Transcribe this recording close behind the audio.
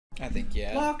I think,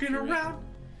 yeah. Walking around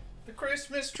the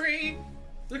Christmas tree.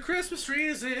 The Christmas tree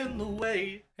is in the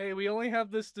way. Hey, we only have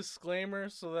this disclaimer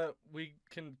so that we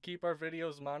can keep our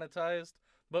videos monetized.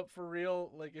 But for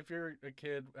real, like, if you're a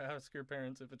kid, ask your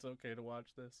parents if it's okay to watch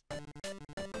this.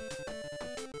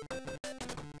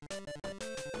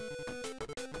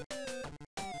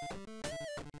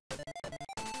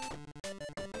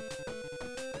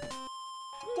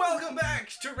 Welcome back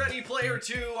to Ready Player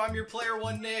 2. I'm your Player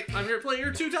 1, Nick. I'm your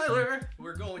Player 2, Tyler.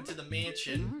 We're going to the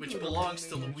mansion, which belongs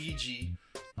to Luigi.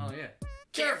 Oh, yeah.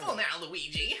 Careful now,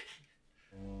 Luigi.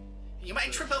 You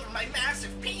might trip over my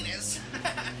massive penis.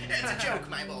 It's a joke,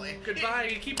 my boy.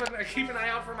 Goodbye. Keep an eye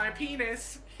out for my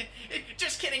penis.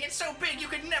 Just kidding. It's so big you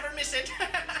could never miss it.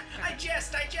 I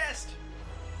jest.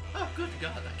 Oh, good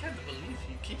God. I can't believe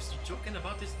he keeps joking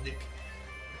about his dick.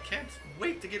 I can't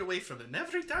wait to get away from him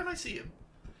every time I see him.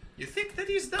 You think that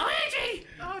he's done? Luigi!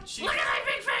 Oh, jeez. Look at my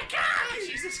big fat cock!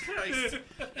 Jesus Christ.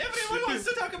 Everyone wants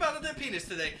to talk about the penis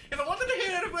today. If I wanted to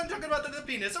hear everyone talking about the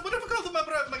penis, I would have called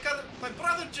my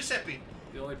brother Giuseppe.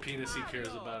 The only penis he cares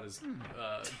about is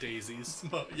daisies.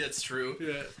 Yeah, it's true.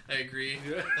 Yeah. I agree.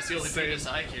 Yeah. That's the only penis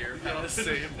I care about. Yeah,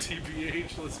 same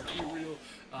TBH, let's be real.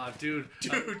 Dude,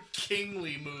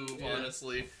 kingly move,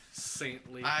 honestly.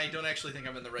 Saintly. I don't actually think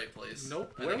I'm in the right place.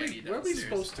 Nope. Where are we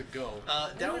supposed to go?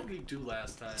 What did we do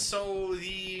last time? So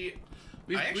we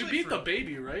beat the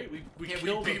baby, right? We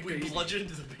killed the baby. We bludgeoned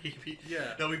the baby.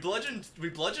 Yeah. No, we bludgeoned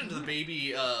the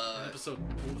baby. Episode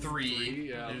 3.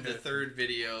 Yeah. Okay. The third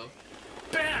video.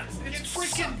 Bats! It's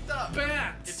freaking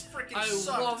bats! It's freaking I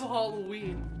love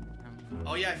Halloween.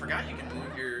 Oh yeah, I forgot you can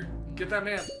move your. Get that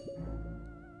man.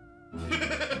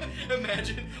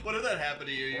 Imagine, what if that happened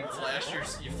to you? You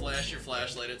flash your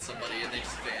flashlight at somebody and they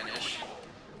just vanish.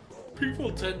 People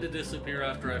tend to disappear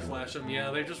after I flash them.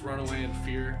 Yeah, they just run away in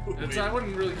fear. I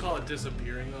wouldn't really call it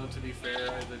disappearing though, to be fair.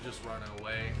 They just run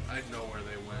away. I'd know where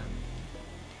they went.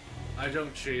 I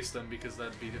don't chase them because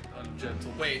that'd be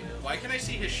ungentle. Wait, why can I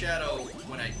see his shadow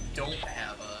when I don't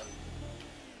have a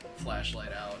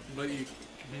flashlight out? But you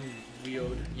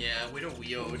weoed. Yeah, we don't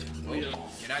weoed.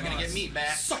 You're not gonna get me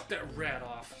back. Suck that rat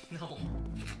off. No.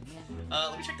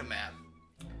 Let me check the map.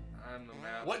 I'm the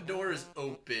map. What door is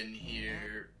open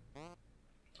here?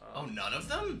 Oh, none of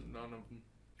them? None of them.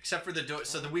 Except for the door.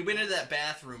 So we went into that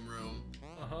bathroom room.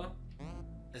 Uh-huh.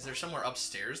 Is there somewhere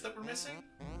upstairs that we're missing?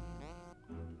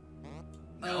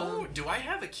 No. Do I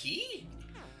have a key?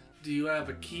 Do you have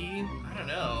a key? I don't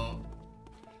know.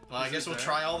 Well, I guess we'll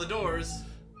try all the doors.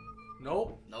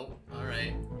 Nope. Nope.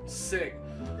 Alright. Sick.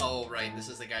 Oh, right. This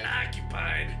is the guy.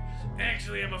 Occupied.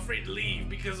 Actually, I'm afraid to leave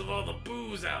because of all the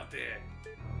booze out there.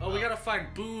 Oh, we gotta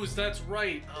find booze. That's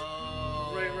right.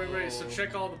 Oh. Right. So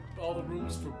check all the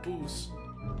rooms for booze.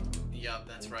 Yup,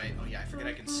 that's right. Oh, yeah. I forget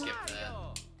I can skip that.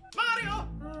 Mario!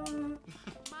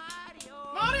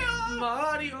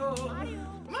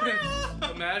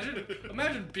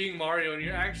 Imagine being Mario and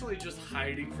you're actually just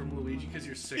hiding from Luigi because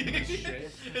you're sick of his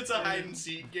shit. It's a hide and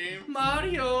seek game.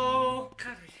 Mario!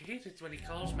 God, I hate it when he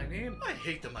calls my name. I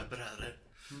hate my brother.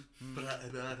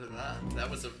 That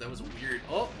was a weird.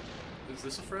 Oh, is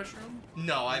this a fresh room?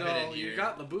 No, I've been in here. You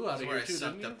got the boo out of here too, didn't you?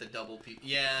 I sucked up the double P.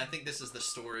 Yeah, I think this is the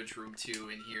storage room too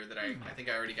in here that I think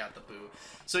I already got the boo.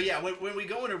 So yeah, when we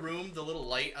go in a room, the little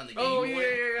light on the Game Boy.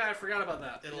 Yeah, I forgot about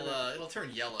that. It'll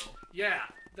turn yellow. Yeah,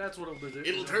 that's what it'll do.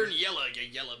 It'll turn yellow, you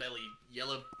yellow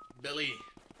belly.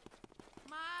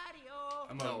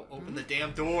 Mario. Open the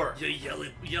damn door. You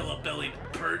yellow bellied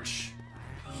perch.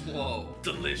 Whoa.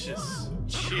 Delicious.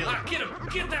 Chill. Get him!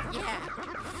 Get that!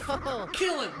 Yeah.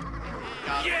 Kill him!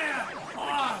 Got him. Yeah!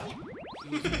 Oh!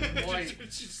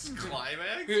 Just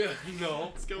climax? Yeah, no.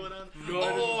 What's going on? No.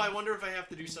 Oh, I wonder if I have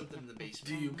to do something in the basement.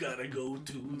 Do you gotta go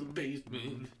to the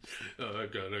basement? I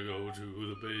gotta go to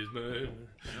the basement.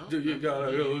 No. Do you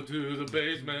gotta go to the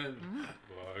basement?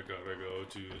 I gotta go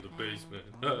to the basement.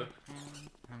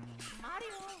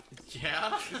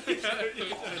 Yeah? I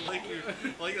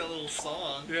like that little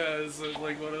song. Yeah, it's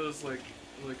like one of those like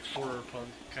horror punk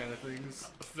kind of things.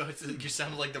 You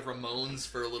sounded like the Ramones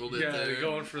for a little bit there. Yeah,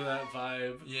 going for that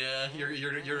vibe. Yeah, you're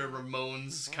a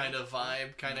Ramones kind of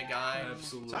vibe kind of guy.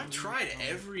 Absolutely. So I've tried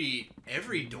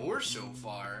every door so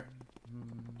far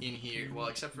in here. Well,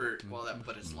 except for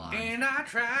but it's locked. And I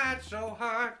tried so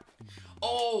hard.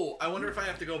 Oh, I wonder if I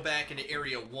have to go back into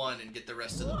Area 1 and get the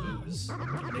rest of the booze.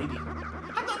 Maybe.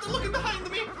 I'm not looking behind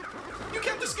me! You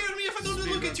can't scare me if I don't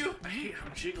look at you. I hate how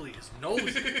jiggly his nose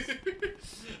is.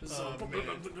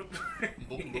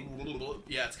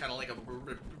 Yeah, it's kind of like a...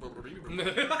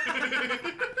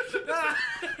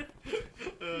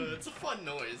 it's a fun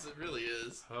noise, it really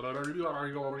is.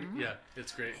 Yeah,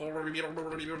 it's great. Hey,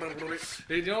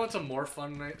 you know what's a more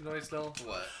fun noise though?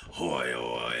 What?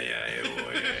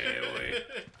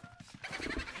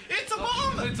 It's a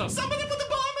bomb! It's a... Somebody put the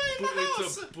bomb in my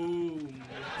house! It's a boom.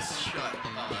 Shut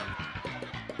up.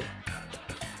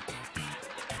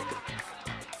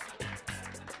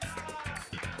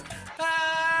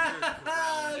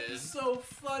 It's so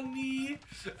funny.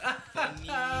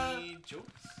 Funny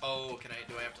jokes. Oh,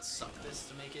 do I have to suck this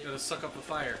to make it? You gotta suck up the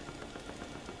fire.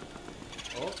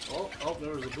 Oh,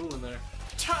 there was a boo in there.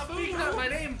 Taboo! Speaking of my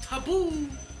name, Taboo!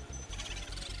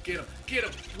 Get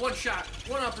him. One shot,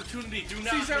 one opportunity. Do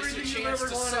not seize miss everything your you chance ever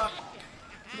to wanted. suck.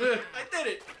 I did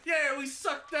it! Yeah, we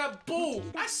sucked that boo!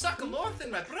 I suck more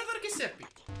than my brother Giuseppe.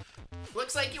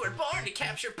 Looks like you were born to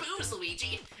capture boos,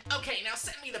 Luigi. Okay, now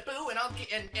send me the boo and I'll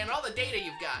get and all the data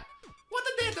you've got. What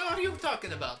the data are you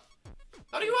talking about?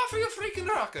 Are you off for your freaking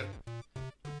rocker?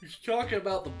 He's talking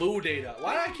about the boo data.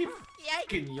 Why do I keep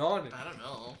fucking yawning? I don't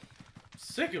know.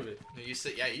 Sick of it. You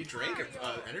said, yeah, you drank an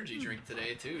energy drink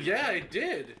today too. Yeah, I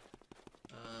did.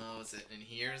 What's it in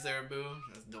here? Is there a boo?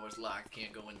 This door's locked.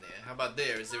 Can't go in there. How about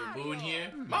there? Is there a boo in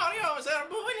here? Mario, is there a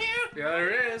boo in here? Yeah,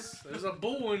 there is. There's a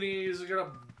boo in here.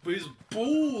 He's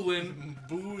booling.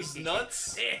 Boo's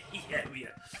nuts? Yeah.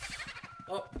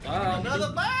 Oh,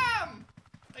 another bomb!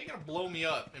 How you gonna blow me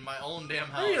up in my own damn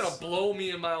house? How you gonna blow me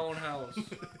in my own house?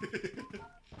 You're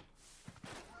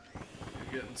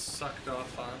getting sucked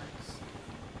off on us.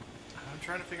 I'm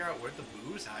trying to figure out where the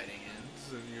boo's hiding in.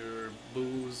 It's in your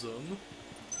bosom.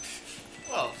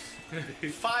 Well,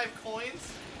 5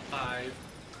 coins? 5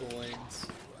 coins.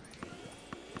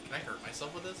 Can I hurt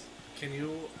myself with this? Can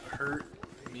you hurt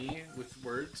me with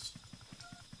words?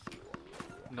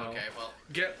 No. Okay, well.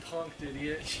 Get punked,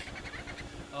 idiot.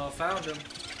 Found him.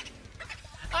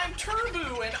 I'm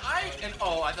Turbo and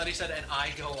oh, I thought he said and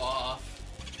I go off.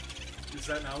 Is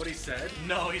that not what he said?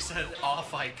 No, he said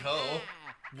off I go.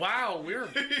 Wow, we're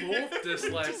both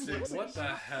dyslexic. What the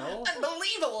hell?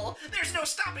 Unbelievable! There's no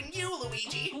stopping you,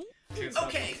 Luigi!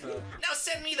 Okay, now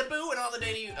send me the boo and all the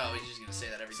data you... Oh, he's just gonna say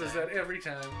that every time. Says that every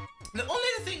time. The only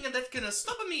thing that's gonna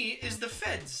stop me is the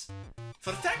feds.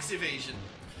 For tax evasion.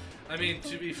 I mean,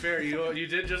 to be fair, you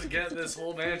did just get this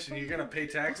whole mansion. You're gonna pay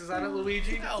taxes on it,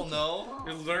 Luigi? Hell no.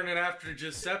 You're learning after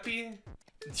Giuseppe?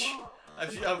 Because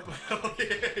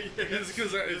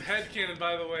headcanon,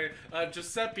 by the way,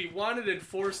 Giuseppe wanted in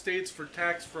 4 states for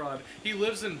tax fraud. He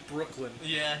lives in Brooklyn.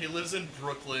 Yeah, he lives in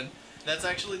Brooklyn. That's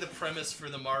actually the premise for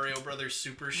the Mario Brothers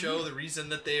Super Show. The reason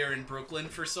that they are in Brooklyn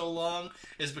for so long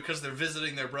is because they're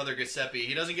visiting their brother Giuseppe.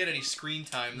 He doesn't get any screen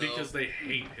time, though. Because they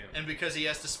hate him. And because he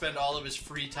has to spend all of his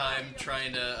free time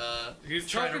trying to,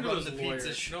 he's talking to his lawyer.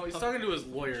 No, he's talking to his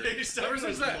lawyer. Ever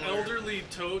since that elderly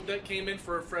toad that came in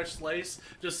for a fresh slice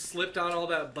just slipped on all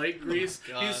that bite grease,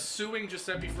 he's suing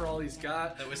Giuseppe for all he's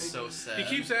got. That was so sad. He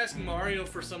keeps asking Mario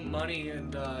for some money,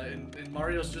 and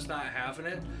Mario's just not having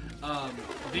it.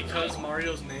 Because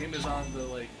Mario's name is on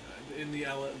the in the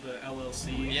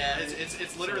LLC. Yeah,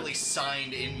 it's literally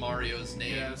signed in Mario's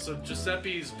name. Yeah, so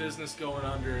Giuseppe's business going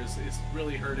under is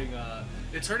really hurting.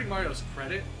 It's hurting Mario's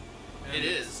credit. It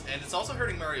is, and it's also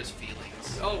hurting Mario's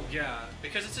feelings. Oh yeah,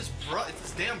 because it's his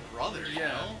damn brother.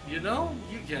 Yeah, you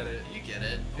get it. You get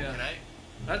it. Yeah. Can I?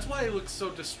 That's why he looks so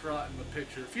distraught in the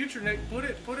picture. Future Nick, put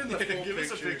in the full Give picture.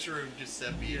 us a picture of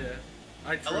Giuseppe. Yeah.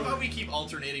 I love how we keep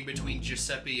alternating between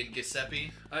Giuseppe and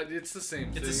Giuseppe. It's the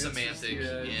same thing. It's a semantic.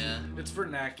 Yeah. It's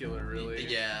vernacular, really.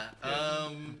 Yeah.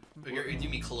 Do you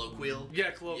mean colloquial? Yeah,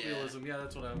 colloquialism. Yeah,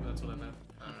 that's what I meant.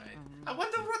 All right. I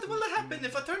wonder what will happen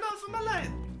if I turn off my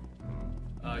light.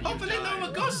 Hopefully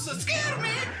no ghosts will scare me.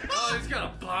 Oh, he's got a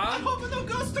bomb. I'm hoping no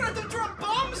ghosts try to drop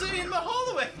bombs in my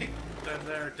hallway. Been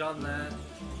there, done that.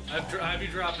 I be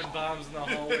dropping bombs in the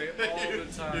hallway all the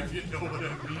time. If you know what I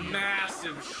mean.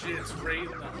 Massive shits right in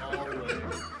the hallway.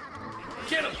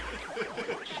 Get him!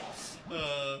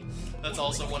 That's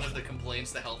also one of the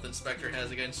complaints the health inspector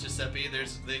has against Giuseppe.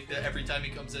 Every time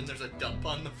he comes in, there's a dump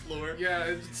on the floor. Yeah,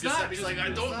 it's Giuseppe's not. like, I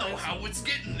don't know how it's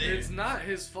getting there. It's not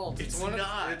his fault. It's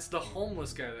not. It's the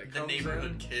homeless guy that comes in. The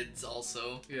neighborhood kids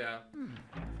also. Yeah.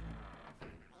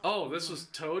 Oh, this was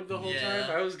Toad the whole time?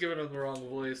 I was giving him the wrong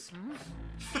voice.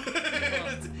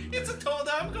 It's a Toad.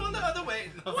 I'm going the other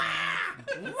way.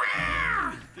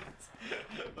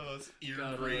 Oh, it's ear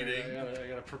grating. I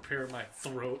gotta prepare my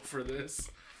throat for this.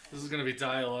 This is gonna be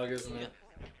dialogue, isn't it?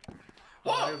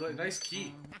 Whoa! Oh, nice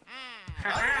key.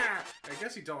 I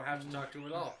guess you don't have to talk to him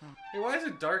at all. Hey, why is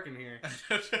it dark in here?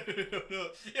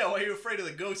 Yeah, why are you afraid of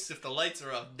the ghosts if the lights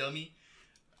are off, dummy?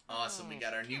 Awesome, we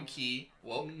got our new key.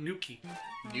 Whoa. New key.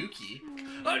 New key?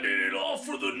 I did it all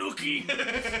for the nookie!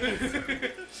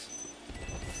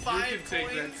 5 You can take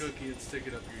that coins. cookie and stick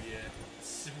it up your yeah.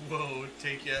 Whoa,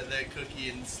 take that cookie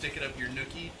and stick it up your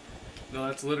nookie. No,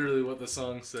 that's literally what the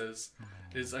song says.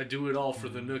 Is I do it all for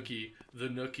the nookie,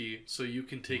 so you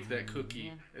can take that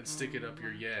cookie and stick it up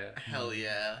your yeah. Hell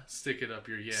yeah. Stick it up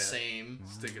your yeah. Same.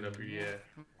 Stick it up your yeah.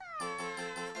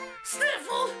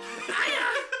 Sniffle!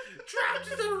 I dropped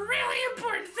the really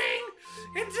important thing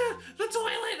into the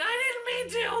toilet. I didn't mean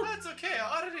to. That's okay,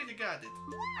 I already got it.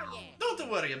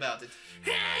 Don't worry about it.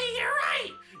 Hey, you're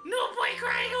right. No boy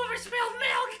crying over spilled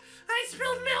milk. I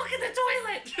spilled milk in the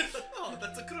toilet. Oh,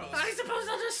 that's a gross. I suppose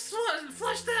I'll just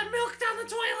flush that milk down the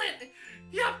toilet.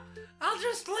 Yup. I'll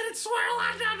just let it swirl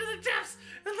on down to the depths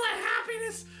and let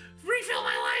happiness refill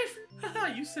my life.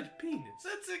 You said penis.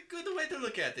 That's a good way to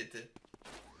look at it.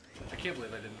 I can't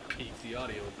believe I didn't peek the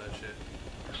audio with that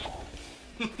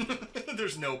shit.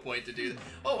 There's no point to do that.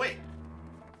 Oh, wait.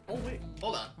 Oh, wait.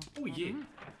 Hold on. Oh, yeah.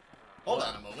 Hold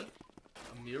on a moment.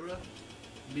 A mirror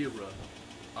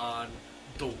on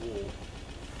the wall.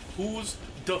 Who's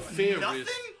the fairest Nothing?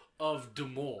 of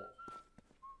them all?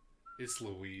 It's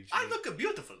Luigi. I look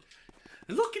beautiful.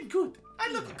 Looking good.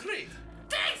 I look great.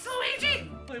 Thanks, Luigi.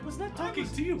 I was not talking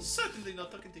to you. Certainly not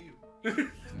talking to you.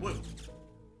 Whoa.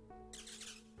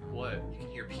 What? You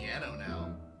can hear piano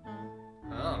now.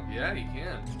 Oh, yeah, you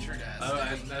can. Sure does.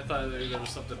 I thought there was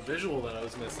something visual that I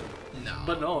was missing. No.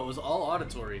 But no, it was all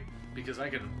auditory because I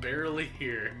could barely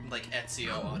hear. Like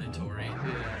Ezio auditory.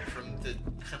 Yeah. From the...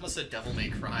 I almost said Devil May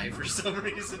Cry for some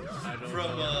reason. I don't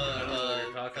From know. I don't know what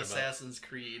you're talking Assassin's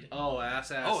Creed. Oh,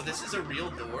 ass. Oh, this is a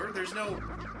real door? There's no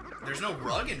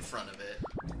rug in front of it.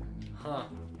 Huh.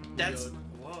 That's... Yo,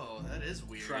 Whoa, that is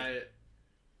weird. try it.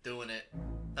 Doing it.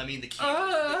 I mean, the key...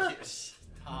 Ah! The key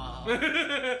stop.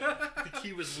 The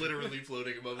key was literally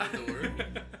floating above the door.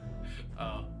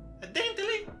 Oh.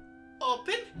 Daintily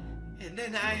open, and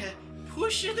then I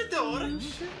push the door.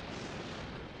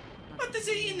 What is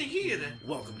it in here?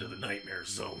 Welcome to the nightmare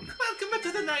zone. Welcome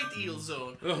to the night eel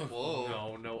zone. Whoa.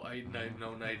 No,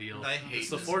 no night eel. I hate It's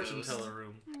the this fortune ghost. teller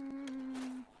room.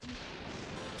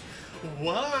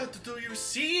 What do you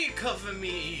seek of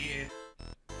me?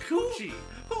 Coochie.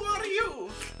 Who are you?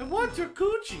 I want your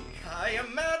coochie. I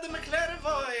am Madame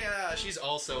Clairvoyant. She's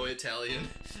also Italian.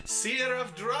 Seer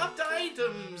of dropped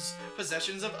items.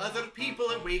 Possessions of other people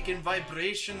awaken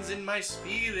vibrations in my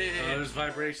spirit. There's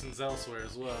vibrations elsewhere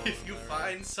as well. If you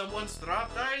find someone's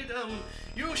dropped item,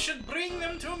 you should bring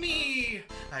them to me.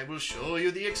 I will show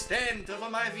you the extent of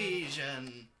my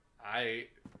vision. Okay.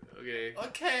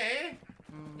 Okay.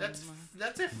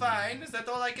 That's it fine. Is that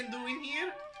all I can do in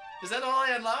here? Is that all I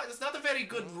unlock? It's not a very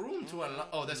good room to unlock.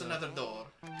 Oh, there's another door.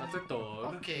 That's a door.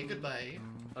 Okay, goodbye.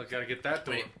 I gotta get that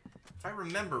door. Wait, if I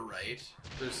remember right,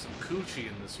 There's some coochie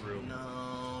in this room.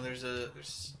 no, there's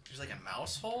like a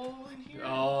mouse hole in here.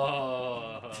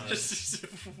 Oh.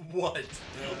 What?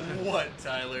 What,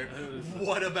 Tyler?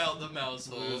 What about the mouse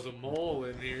hole? There's a mole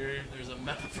in here. There's a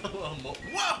mouse hole.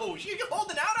 Whoa! You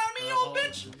holding out on me, you old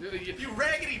bitch? You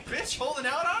raggedy bitch holding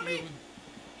out on me?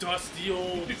 Dusty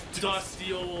old dust.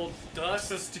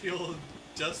 Dusty old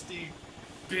dusty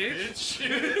Bitch.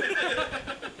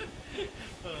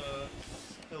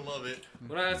 I love it.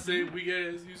 When I say we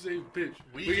guys, you say bitch.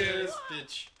 We guys,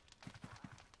 bitch.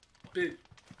 bitch.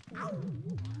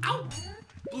 Ow!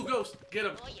 Blue ghost, get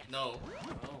him. No.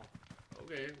 Oh.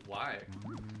 Okay, why? I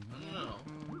don't know.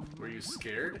 Were you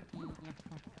scared?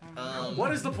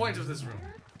 What is the point of this room?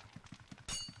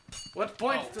 What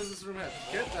point does this room have?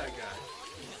 Get that guy.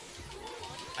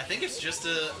 I think it's just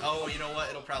a... Oh, you know what?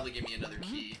 It'll probably give me another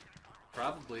key.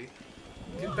 Probably.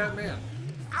 Get that man.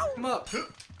 Come up. Got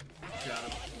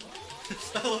him.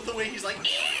 I love the way he's like...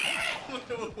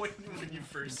 when you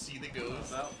first see the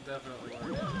ghost. That definitely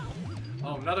worked.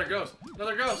 Oh, another ghost.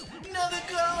 Another ghost. Another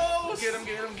ghost! Get him,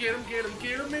 get him, get him, get him,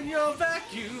 get him in your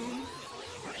vacuum.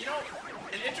 You know,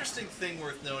 an interesting thing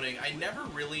worth noting, I never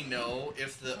really know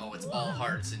if the... Oh, it's all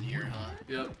hearts in here, huh?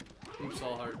 Yep. Oops,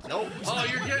 all hearts. Nope. Oh,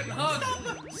 you're getting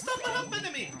hugged. Stop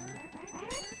humping me!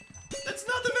 That's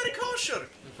not the very kosher!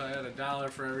 If I had $1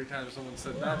 for every time someone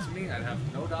said that's me, I'd have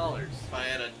no dollars. If I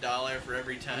had $1 for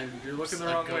every time And you're looking the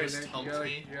a wrong way, ghost Nick. humped You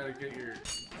me. gotta get your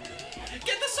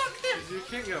Get the suck them! You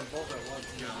can't get them both at once.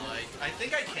 No, I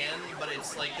think I can, but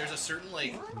it's like there's a certain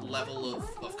like level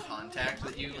of contact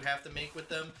that you have to make with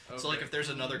them. Okay. So like if there's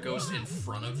another ghost in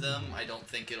front of them, I don't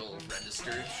think it'll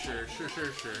register. Sure.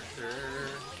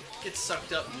 Get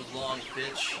sucked up, you long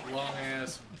bitch. Long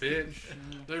ass bitch.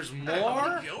 There's more?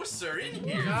 How many ghosts are in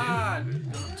here? God!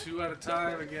 2 at a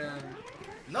time again.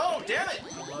 No, damn it!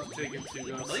 I love taking 2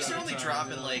 ghosts. At least they're only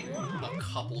dropping like a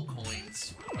couple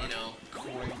coins, you know.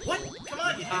 Coins. What? Come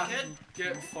on, you dickhead!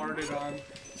 Get farted on.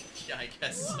 Yeah, I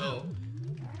guess so.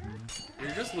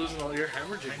 You're just losing all your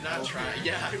hemorrhaging. I'm not trying.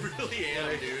 Yeah, I really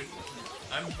am, dude.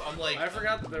 I'm like. I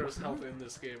forgot that there was health in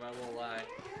this game. I won't lie.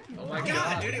 Oh my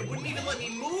God, dude! It wouldn't even let me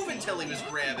move until he was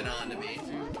grabbing onto me.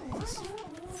 Dude, just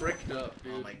fricked up,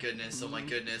 dude. Oh my goodness! Oh my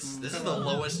goodness! This is the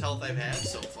lowest health I've had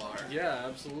so far. Yeah,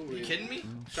 absolutely. You kidding me?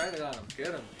 Shine it on him. Get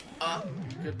him.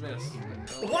 Good miss.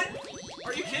 What?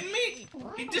 Are you kidding me?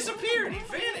 He disappeared. He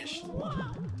vanished.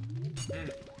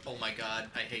 Oh my God!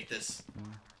 I hate this.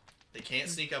 They can't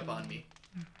sneak up on me.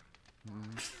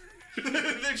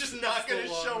 They're just not gonna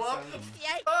show up.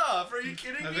 Are you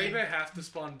kidding me? I think they have to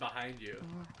spawn behind you.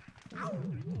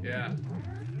 Yeah.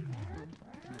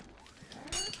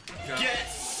 Get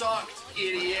sucked,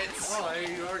 idiots! Oh,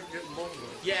 hey, you are getting both of them.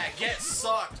 Yeah, get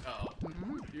sucked! Oh.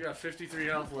 You got 53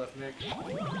 health left, Nick.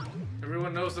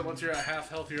 Everyone knows that once you're at half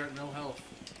health, you're at no health.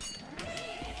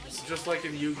 It's just like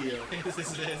in Yu-Gi-Oh! Is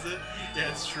it? Yeah,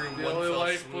 it's true. The only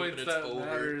life points that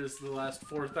matter is the last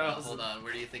 4,000. Hold on,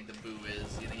 where do you think the boo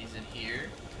is? You think he's in here?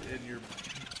 In your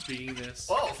penis.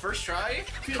 Oh, first try?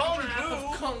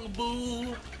 Kung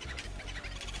Boo!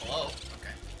 Hello?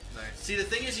 Okay. Nice. See, the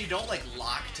thing is, you don't like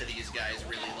lock to these guys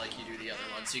really like you do the other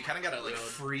ones, so you kind of gotta like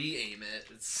free aim it.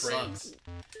 It sucks.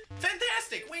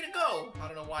 Fantastic! Way to go! I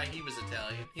don't know why he was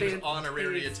Italian. He was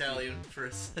honorary Italian for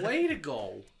a second. Way to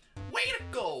go! Way to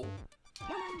go!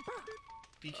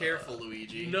 Be careful,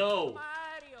 Luigi. No!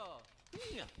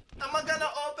 I'm gonna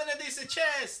open this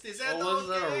chest. Is that okay? Wasn't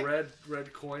that a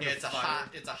red coin? Yeah, it's a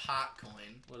hot coin.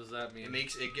 What does that mean? It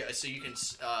makes it so you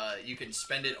can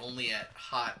spend it only at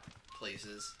hot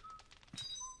places.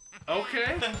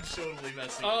 Okay. I'm totally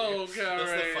messing. Oh, with you. okay,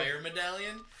 That's right. the fire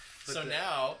medallion. So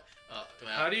now,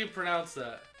 how do you pronounce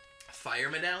that? Fire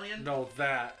medallion? No,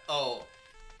 that. Oh.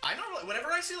 I don't.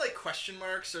 Whenever I see like question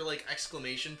marks or like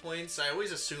exclamation points, I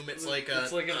always assume it's like a.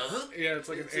 It's like an it's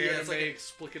like an anime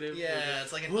explicative. Yeah,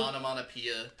 it's like an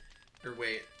onomatopoeia. Or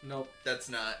wait, nope, that's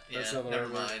not. That's yeah, not never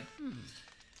mind.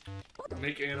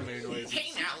 Make anime noises.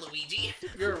 Hey now, Luigi.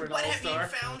 You're an all-star. What have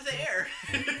you found there?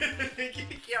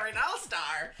 You're an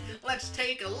all-star. Let's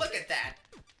take a look at that.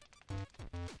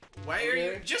 Why are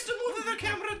you just to move the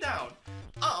camera down?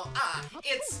 Oh,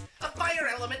 it's a fire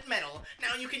element medal.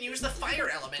 Now you can use the fire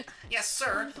element. Yes,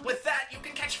 sir. With that, you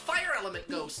can catch fire element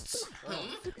ghosts.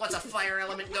 What's a fire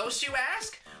element ghost, you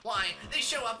ask? Why, they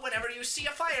show up whenever you see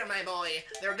a fire, my boy.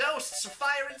 They're ghosts of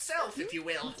fire itself, if you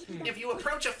will. If you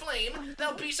approach a flame,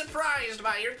 they'll be surprised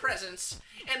by your presence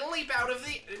and leap out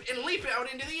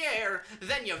into the air.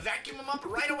 Then you vacuum them up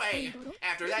right away.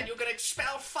 After that, you can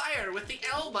expel fire with the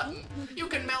L button. You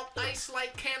can melt ice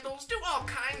like candles, do all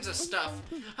kinds of stuff.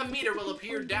 A meter will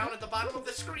appear down at the bottom of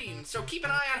the screen, so keep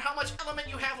an eye on how much element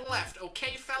you have left,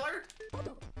 okay, feller?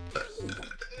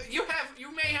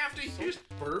 You may have to use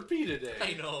burpee today.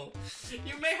 I know.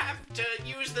 You may have to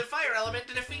use the fire element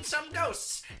to defeat some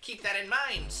ghosts. Keep that in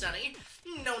mind, Sonny.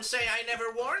 Don't say I never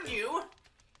warned you.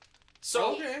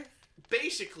 So,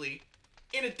 basically,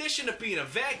 in addition to being a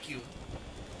vacuum,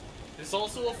 it's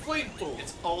also a flamethrower.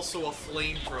 It's also a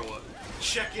flamethrower.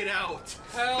 Check it out.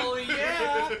 Hell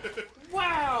yeah!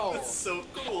 Wow! That's so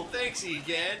cool. Thanks,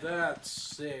 Egad. That's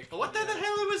sick. What the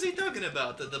hell was he talking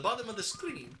about at the bottom of the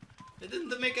screen? It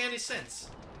didn't make any sense.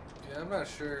 Yeah, I'm not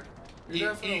sure.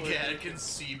 Egad can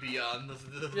see beyond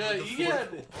the yeah,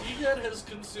 Egad has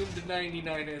consumed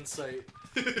 99 insight.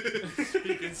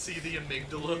 You can see the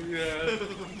amygdala. Yeah.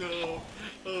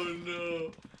 Oh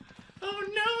no. Oh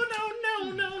no.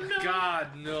 Oh no. God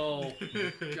no.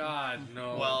 God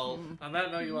no. Well, on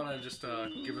that note, you wanna just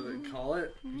call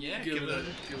it? Yeah. Give it a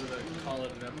call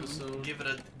it an episode. Give it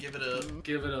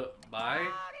a bye.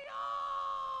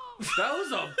 That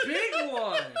was a big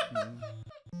one.